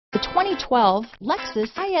The 2012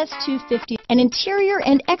 Lexus IS 250, an interior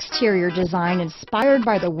and exterior design inspired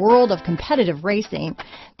by the world of competitive racing,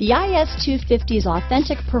 the IS 250's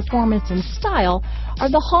authentic performance and style are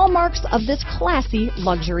the hallmarks of this classy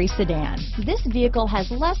luxury sedan. This vehicle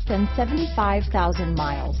has less than 75,000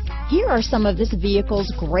 miles. Here are some of this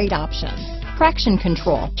vehicle's great options: traction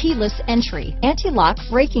control, keyless entry, anti-lock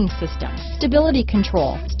braking system, stability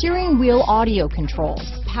control, steering wheel audio controls,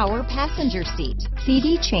 power passenger seat,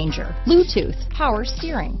 CD changer, Bluetooth, power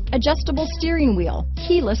steering, adjustable steering wheel,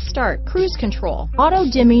 keyless start, cruise control, auto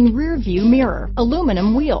dimming rear view mirror,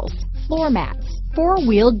 aluminum wheels, floor mats,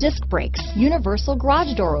 four-wheel disc brakes, universal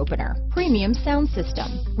garage door opener, premium sound system,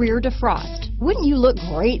 rear defrost. Wouldn't you look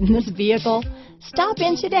great in this vehicle? Stop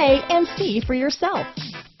in today and see for yourself.